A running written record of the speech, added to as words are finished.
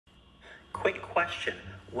Quick question.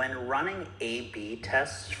 When running A/B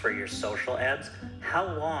tests for your social ads,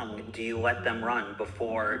 how long do you let them run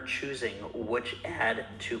before choosing which ad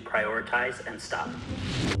to prioritize and stop?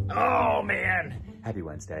 Oh man, happy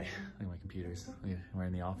Wednesday. Look at my computers. We're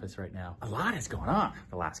in the office right now. A lot is going on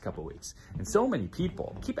the last couple of weeks. And so many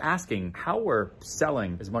people keep asking how we're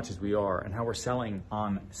selling as much as we are and how we're selling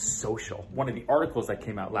on social. One of the articles that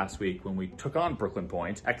came out last week when we took on Brooklyn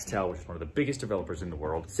Point, Extel, which is one of the biggest developers in the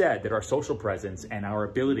world, said that our social presence and our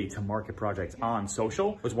ability to market projects on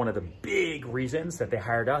social was one of the big reasons that they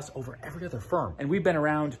hired us over every other firm. And we've been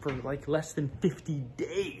around for like less than 50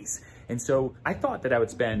 days. And so I thought that I would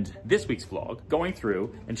spend this week's vlog going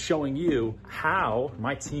through and showing you how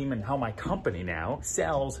my team and how my company now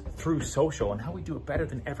sells through social and how we do it better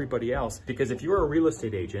than everybody else. Because if you're a real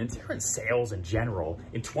estate agent, you're in sales in general,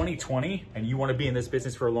 in 2020, and you want to be in this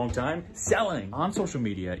business for a long time, selling on social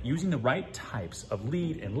media using the right types of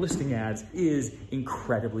lead and listing ads is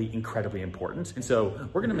incredibly, incredibly important. And so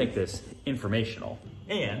we're going to make this informational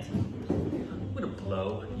and I'm going to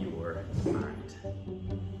blow your mind.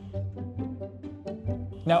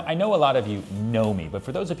 Now, I know a lot of you know me, but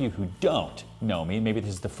for those of you who don't know me, maybe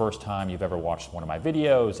this is the first time you've ever watched one of my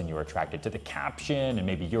videos and you were attracted to the caption, and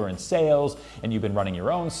maybe you're in sales and you've been running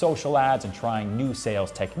your own social ads and trying new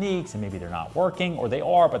sales techniques, and maybe they're not working, or they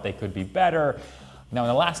are, but they could be better. Now, in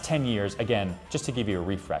the last 10 years, again, just to give you a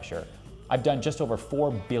refresher, I've done just over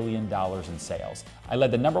 $4 billion in sales. I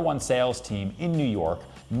led the #1 sales team in New York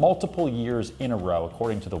multiple years in a row,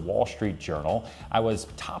 according to the Wall Street Journal. I was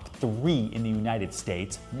top 3 in the United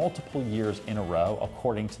States multiple years in a row,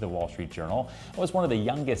 according to the Wall Street Journal. I was one of the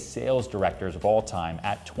youngest sales directors of all time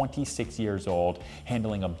at 26 years old,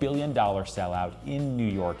 handling $1 billion sellout in New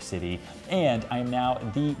York City. And I am now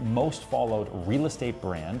the most followed real estate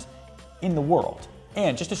brand in the world.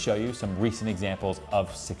 And just to show you some recent examples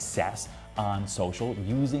of success on social,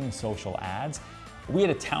 using social ads, we had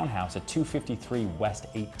a townhouse at 253 West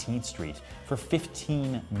 18th Street for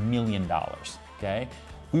 $15 million, okay?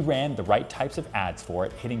 We ran the right types of ads for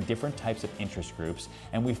it, hitting different types of interest groups,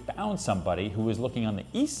 and we found somebody who was looking on the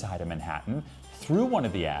east side of Manhattan through one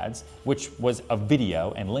of the ads, which was a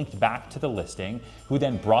video and linked back to the listing, who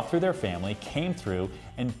then brought through their family, came through,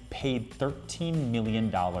 and paid $13 million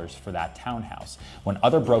for that townhouse, when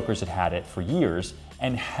other brokers had had it for years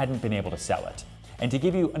and hadn't been able to sell it. And to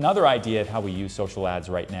give you another idea of how we use social ads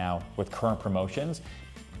right now with current promotions,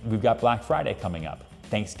 we've got Black Friday coming up.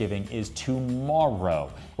 Thanksgiving is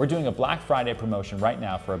tomorrow. We're doing a Black Friday promotion right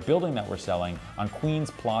now for a building that we're selling on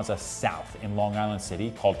Queens Plaza South in Long Island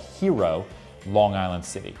City called Hero Long Island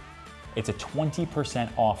City. It's a 20%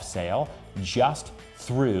 off sale just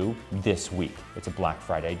through this week. It's a Black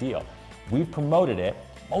Friday deal. We've promoted it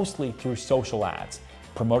mostly through social ads,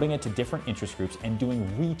 promoting it to different interest groups and doing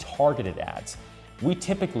retargeted ads. We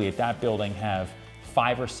typically at that building have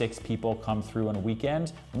 5 or 6 people come through on a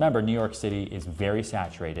weekend. Remember, New York City is very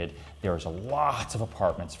saturated. There's lots of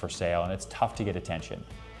apartments for sale and it's tough to get attention.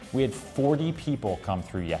 We had 40 people come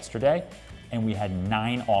through yesterday and we had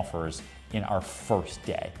 9 offers in our first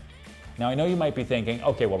day. Now, I know you might be thinking,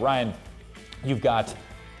 okay, well, Ryan, you've got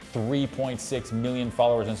 3.6 million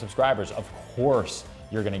followers and subscribers. Of course,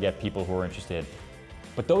 you're gonna get people who are interested.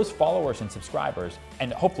 But those followers and subscribers,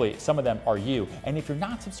 and hopefully some of them are you, and if you're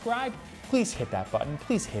not subscribed, please hit that button.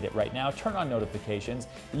 Please hit it right now. Turn on notifications.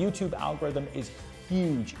 The YouTube algorithm is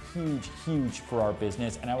huge, huge, huge for our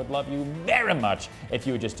business, and I would love you very much if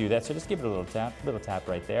you would just do that. So just give it a little tap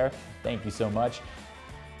right there. Thank you so much.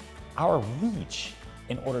 Our reach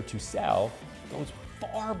in order to sell goes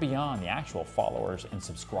far beyond the actual followers and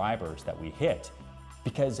subscribers that we hit,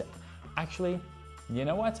 because actually, you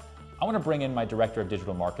know what? I want to bring in my director of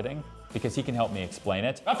digital marketing because he can help me explain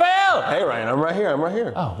it. Raphael! Hey Ryan, I'm right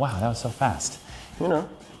here. Oh wow, that was so fast. You know.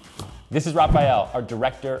 This is Raphael, our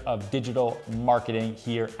director of digital marketing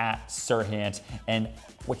here at Serhant, and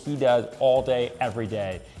what he does all day, every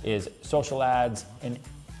day is social ads and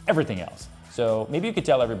everything else. So maybe you could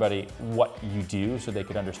tell everybody what you do so they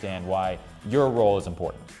could understand why your role is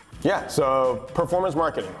important. Yeah, so performance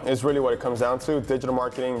marketing is really what it comes down to. Digital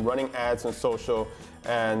marketing, running ads on social,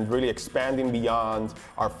 and really expanding beyond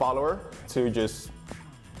our follower to just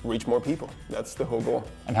reach more people. That's the whole goal.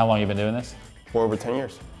 And how long have you been doing this? For over 10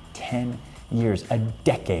 years. 10 years, a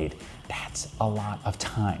decade. That's a lot of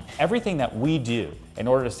time. Everything that we do in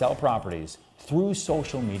order to sell properties through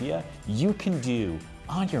social media, you can do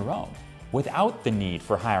on your own without the need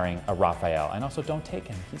for hiring a Raphael. And also, don't take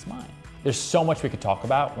him, he's mine. There's so much we could talk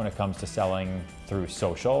about when it comes to selling through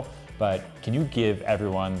social, but can you give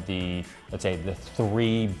everyone the, let's say, the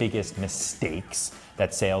 3 biggest mistakes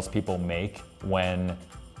that salespeople make when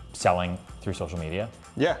selling through social media?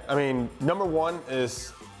 Yeah, I mean, number one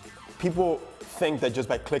is people think that just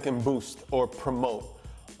by clicking boost or promote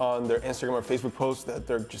on their Instagram or Facebook posts that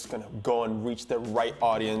they're just gonna go and reach the right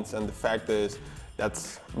audience, and the fact is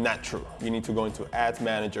that's not true. You need to go into Ads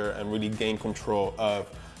Manager and really gain control of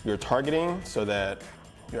your targeting so that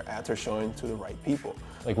your ads are showing to the right people.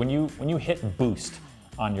 Like when you hit boost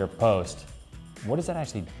on your post, what does that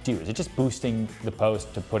actually do? Is it just boosting the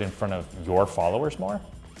post to put in front of your followers more?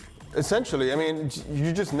 Essentially, I mean,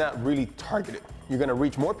 you're just not really targeted. You're gonna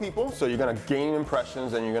reach more people, so you're gonna gain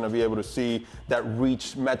impressions and you're gonna be able to see that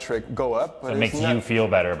reach metric go up. But So it makes you feel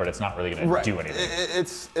better, but it's not really gonna do anything.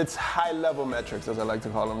 It's high level metrics, as I like to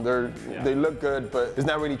call them. They look good, but it's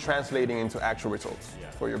not really translating into actual results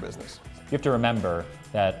for your business. You have to remember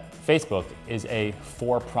that Facebook is a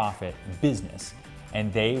for-profit business,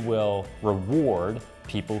 and they will reward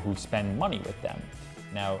people who spend money with them.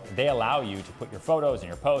 Now, they allow you to put your photos and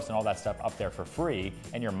your posts and all that stuff up there for free,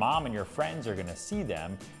 and your mom and your friends are gonna see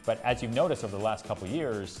them. But as you've noticed over the last couple of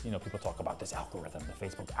years, people talk about this algorithm, the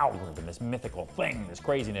Facebook algorithm, this mythical thing, this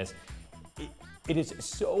craziness. It is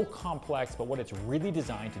so complex, but what it's really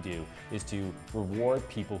designed to do is to reward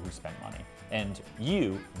people who spend money. And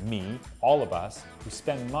you, me, all of us who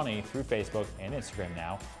spend money through Facebook and Instagram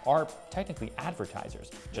now are technically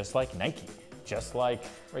advertisers, just like Nike, just like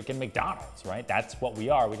freaking McDonald's, right? That's what we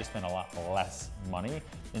are. We just spend a lot less money.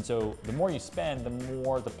 And so the more you spend, the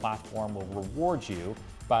more the platform will reward you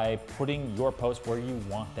by putting your posts where you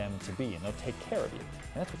want them to be, and they'll take care of you.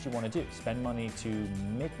 And that's what you want to do, spend money to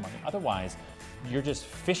make money. Otherwise, you're just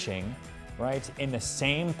fishing, right, in the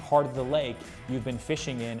same part of the lake you've been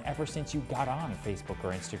fishing in ever since you got on Facebook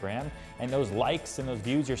or Instagram. And those likes and those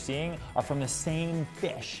views you're seeing are from the same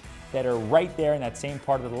fish that are right there in that same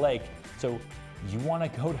part of the lake. So you want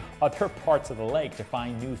to go to other parts of the lake to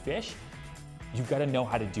find new fish, you've got to know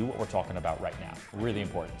how to do what we're talking about right now. Really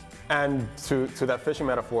important. And to that fishing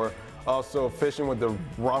metaphor, also fishing with the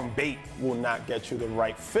wrong bait will not get you the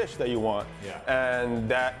right fish that you want. And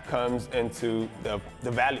that comes into the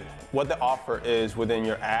value, what the offer is within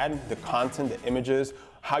your ad, the content, the images,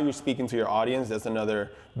 how you're speaking to your audience. That's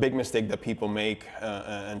another big mistake that people make,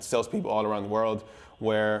 and salespeople all around the world,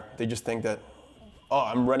 where they just think that, oh,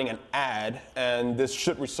 I'm running an ad and this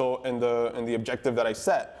should result in the objective that I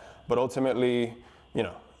set. But ultimately,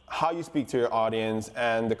 how you speak to your audience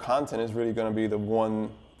and the content is really going to be the one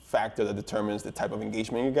factor that determines the type of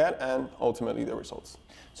engagement you get and ultimately the results.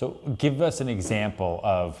 So give us an example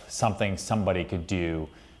of something somebody could do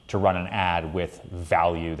to run an ad with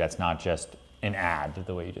value that's not just an ad,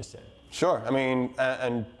 the way you just said. Sure. I mean,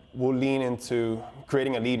 and we'll lean into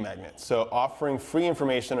creating a lead magnet. So offering free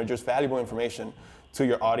information or just valuable information to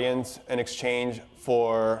your audience in exchange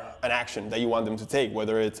for an action that you want them to take,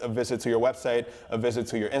 whether it's a visit to your website, a visit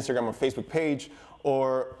to your Instagram or Facebook page,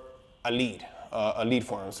 or a lead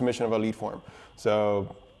form, submission of a lead form.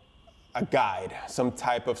 So a guide, some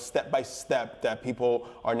type of step-by-step that people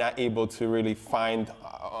are not able to really find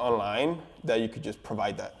online, that you could just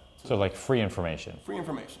provide that. So like free information. Free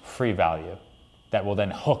information. Free value that will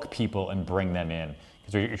then hook people and bring them in.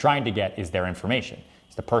 Because what you're trying to get is their information.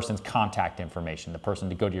 It's the person's contact information, the person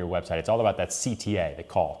to go to your website. It's all about that CTA, the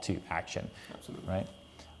call to action. Absolutely. Right?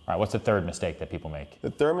 All right, what's the third mistake that people make?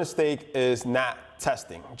 The third mistake is not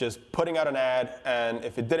testing, just putting out an ad, and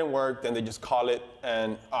if it didn't work, then they just call it,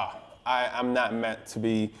 and I'm not meant to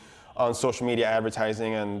be on social media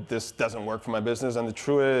advertising, and this doesn't work for my business. And the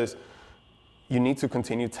truth is, you need to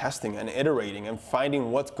continue testing and iterating and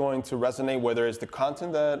finding what's going to resonate, whether it's the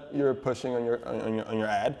content that you're pushing on your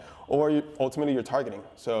ad or ultimately your targeting.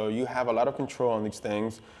 So you have a lot of control on these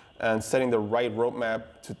things, and setting the right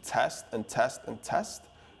roadmap to test and test and test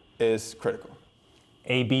is critical.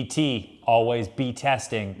 ABT, always be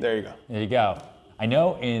testing. There you go. There you go. I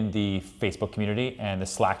know in the Facebook community and the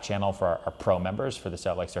Slack channel for our pro members for the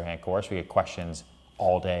Sell Like Serhant course, we get questions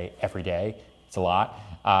all day, every day. It's a lot.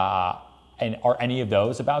 And are any of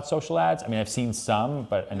those about social ads? I mean, I've seen some,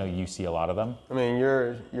 but I know you see a lot of them. I mean,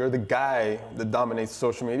 you're the guy that dominates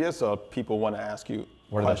social media, so people want to ask you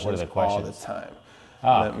questions all the time.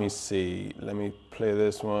 Let me see. Let me play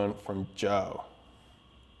this one from Joe.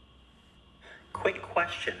 Quick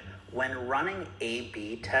question. When running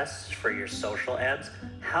A/B tests for your social ads,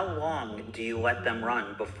 how long do you let them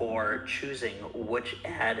run before choosing which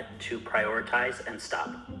ad to prioritize and stop?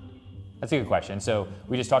 That's a good question. So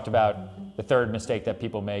we just talked about the third mistake that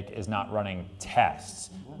people make is not running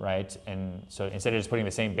tests, right? And so instead of just putting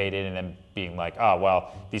the same bait in and then being like, oh,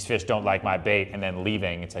 well, these fish don't like my bait, and then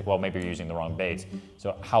leaving, it's like, well, maybe you're using the wrong baits.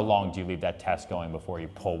 So how long do you leave that test going before you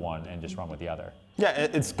pull one and just run with the other? Yeah,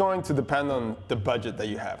 it's going to depend on the budget that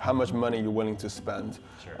you have, how much money you're willing to spend,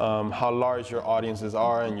 how large your audiences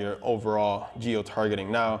are, and your overall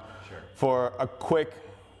geo-targeting. Now, for a quick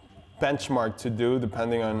benchmark to do,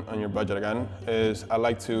 depending on your budget again, is I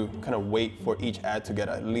like to kind of wait for each ad to get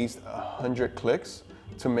at least 100 clicks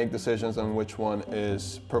to make decisions on which one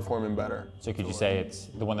is performing better. So could you say it's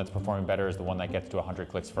the one that's performing better is the one that gets to 100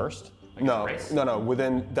 clicks first? No.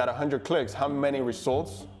 Within that 100 clicks, how many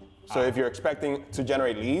results? So if you're expecting to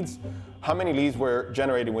generate leads, how many leads were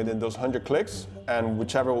generated within those 100 clicks, and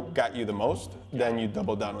whichever got you the most, then you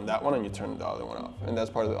double down on that one and you turn the other one off. And that's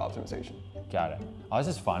part of the optimization. Got it. Oh, this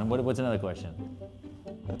is fun. What's another question?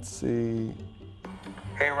 Let's see.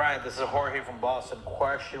 Hey Ryan, this is Jorge from Boston.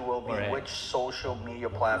 Question will be, which social media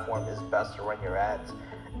platform is best to run your ads?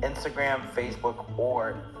 Instagram, Facebook,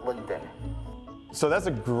 or LinkedIn? So that's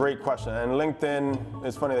a great question. And LinkedIn,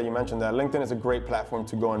 it's funny that you mentioned that. LinkedIn is a great platform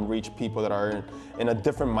to go and reach people that are in a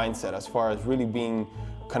different mindset as far as really being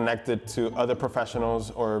connected to other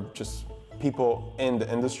professionals or just people in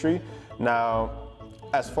the industry. Now,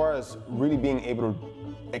 as far as really being able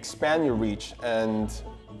to expand your reach and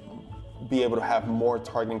be able to have more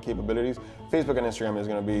targeting capabilities, Facebook and Instagram is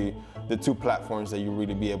going to be the two platforms that you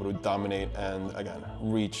really be able to dominate and, again,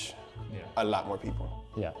 reach a lot more people.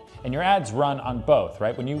 Yeah, and your ads run on both,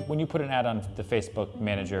 right? When you put an ad on the Facebook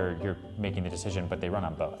Manager, you're making the decision, but they run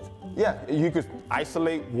on both. Yeah, you could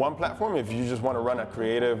isolate one platform. If you just want to run a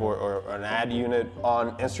creative or an ad unit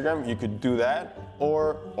on Instagram, you could do that,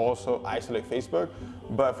 or also isolate Facebook.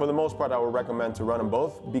 But for the most part, I would recommend to run them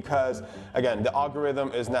both because, again, the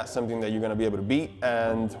algorithm is not something that you're going to be able to beat.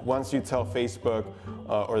 And once you tell Facebook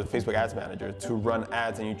or the Facebook Ads Manager to run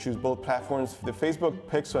ads and you choose both platforms, the Facebook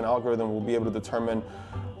pixel and algorithm will be able to determine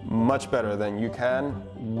much better than you can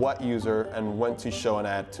what user and when to show an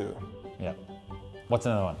ad to. Yeah. What's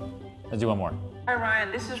another one? Let's do one more. Hi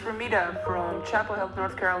Ryan, this is Ramita from Chapel Hill,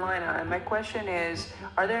 North Carolina, and my question is,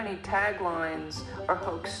 are there any taglines or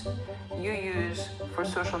hooks you use for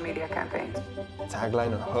social media campaigns?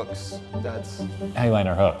 Tagline or hooks, Tagline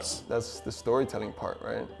or hooks. That's the storytelling part,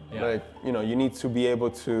 right? Yeah. Like, you need to be able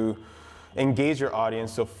to engage your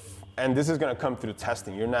audience. And this is going to come through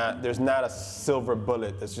testing. There's not a silver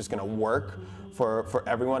bullet that's just going to work for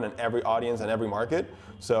everyone and every audience and every market.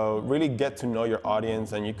 So really get to know your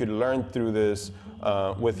audience, and you could learn through this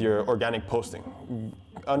with your organic posting.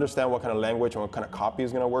 Understand what kind of language and what kind of copy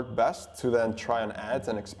is going to work best to then try on ads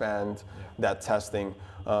and expand that testing.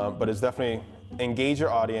 But it's definitely engage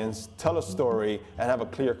your audience, tell a story, and have a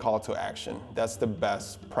clear call to action. That's the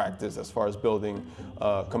best practice as far as building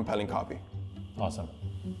compelling copy. Awesome.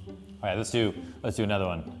 All right, let's do another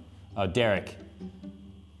one. Derek.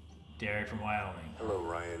 Derek from Wyoming. Hello,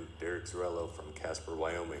 Ryan. Derek Zarello from Casper,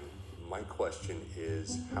 Wyoming. My question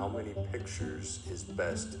is, how many pictures is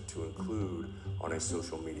best to include on a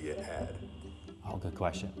social media ad? Oh, good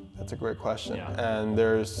question. That's a great question. Yeah. And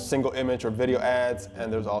there's single image or video ads,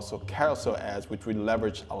 and there's also carousel ads, which we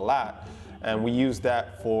leverage a lot. And we use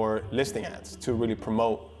that for listing ads to really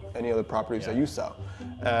promote any other properties that you sell.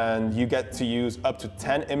 And you get to use up to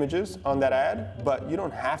 10 images on that ad, but you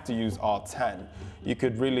don't have to use all 10. You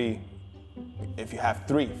could really, if you have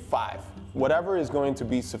 3, 5, whatever is going to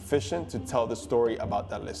be sufficient to tell the story about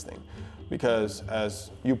that listing. Because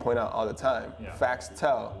as you point out all the time, facts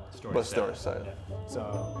tell, but stories sell.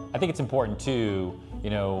 So I think it's important too,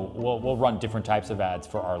 we'll run different types of ads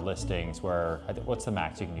for our listings where, what's the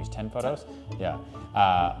max? You can use 10 photos? Yeah,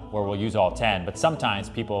 where we'll use all 10, but sometimes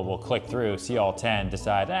people will click through, see all 10,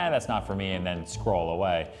 decide, that's not for me, and then scroll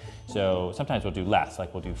away. So sometimes we'll do less,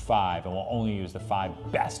 like we'll do 5, and we'll only use the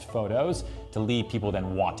 5 best photos to leave people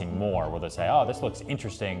then wanting more, where they'll say, oh, this looks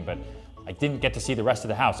interesting, but I didn't get to see the rest of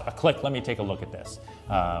the house. A click, let me take a look at this.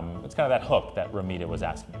 It's kind of that hook that Ramita was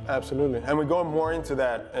asking about. Absolutely, and we go more into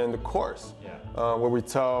that in the course, where we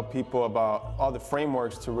tell people about all the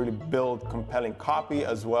frameworks to really build compelling copy,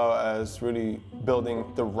 as well as really building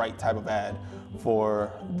the right type of ad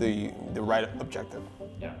for the right objective.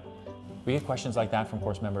 Yeah. We get questions like that from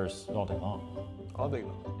course members all day long. All day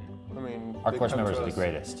long. I mean, our course members are the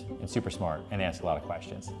greatest and super smart, and they ask a lot of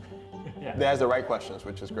questions. They ask the right questions,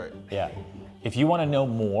 which is great. Yeah. If you want to know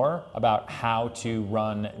more about how to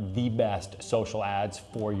run the best social ads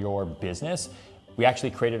for your business, we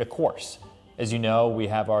actually created a course. As you know, we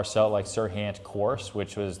have our Sell Like Serhant course,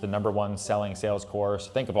 which was the #1 selling sales course,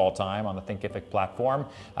 I think, of all time on the Thinkific platform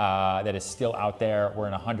that is still out there. We're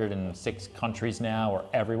in 106 countries now, or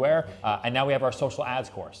everywhere. And now we have our social ads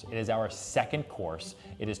course. It is our second course.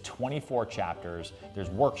 It is 24 chapters. There's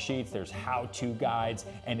worksheets, there's how-to guides,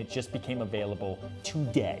 and it just became available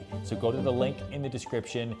today. So go to the link in the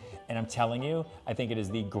description, and I'm telling you, I think it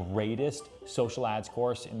is the greatest social ads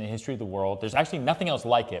course in the history of the world. There's actually nothing else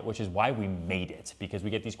like it, which is why we made it, because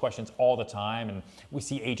we get these questions all the time, and we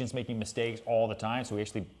see agents making mistakes all the time, so we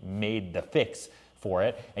actually made the fix for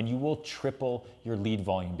it, and you will triple your lead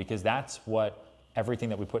volume, because that's what everything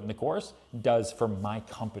that we put in the course does for my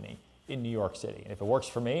company in New York City. And if it works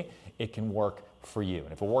for me, it can work for you.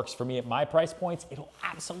 And if it works for me at my price points, it'll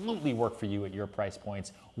absolutely work for you at your price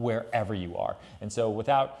points wherever you are. And so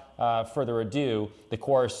without further ado, the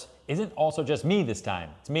course isn't also just me this time.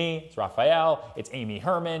 It's me, it's Raphael, it's Amy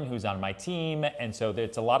Herman, who's on my team. And so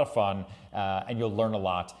it's a lot of fun, and you'll learn a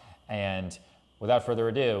lot. And without further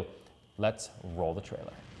ado, let's roll the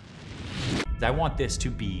trailer. I want this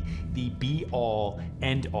to be the be-all,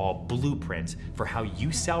 end-all blueprint for how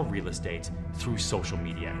you sell real estate through social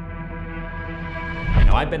media.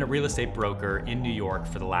 Now, I've been a real estate broker in New York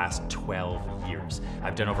for the last 12 years.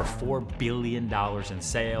 I've done over $4 billion in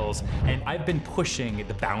sales, and I've been pushing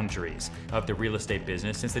the boundaries of the real estate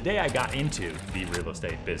business since the day I got into the real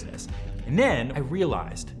estate business. And then I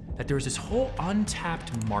realized that there was this whole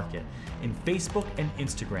untapped market in Facebook and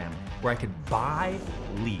Instagram where I could buy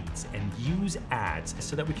leads and use ads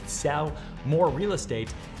so that we could sell more real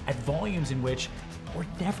estate at volumes in which were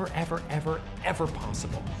never, ever, ever, ever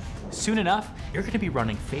possible. Soon enough, you're gonna be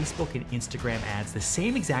running Facebook and Instagram ads the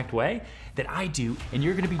same exact way that I do, and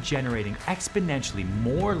you're gonna be generating exponentially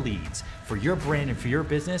more leads for your brand and for your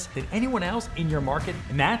business than anyone else in your market,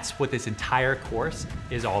 and that's what this entire course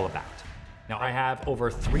is all about. Now, I have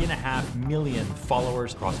over 3.5 million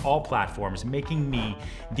followers across all platforms, making me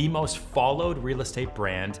the most followed real estate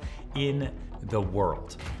brand in the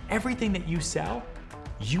world. Everything that you sell,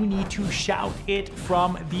 you need to shout it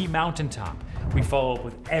from the mountaintop. We follow up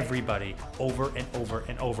with everybody over and over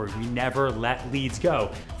and over. We never let leads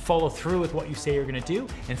go. Follow through with what you say you're gonna do,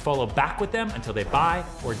 and follow back with them until they buy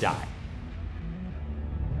or die.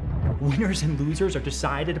 Winners and losers are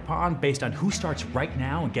decided upon based on who starts right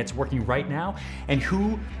now and gets working right now, and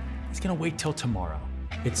who is gonna wait till tomorrow.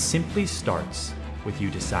 It simply starts with you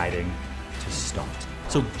deciding to start.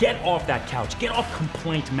 So get off that couch, get off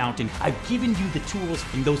Complaint Mountain. I've given you the tools,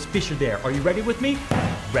 and those fish are there. Are you ready with me?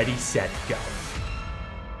 Ready, set, go.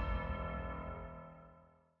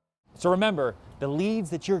 So remember, the leads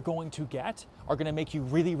that you're going to get are gonna make you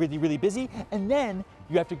really, really, really busy, and then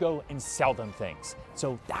you have to go and sell them things.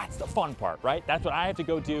 So that's the fun part, right? That's what I have to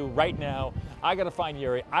go do right now. I gotta find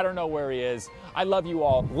Yuri. I don't know where he is. I love you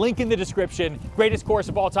all. Link in the description. Greatest course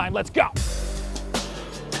of all time. Let's go.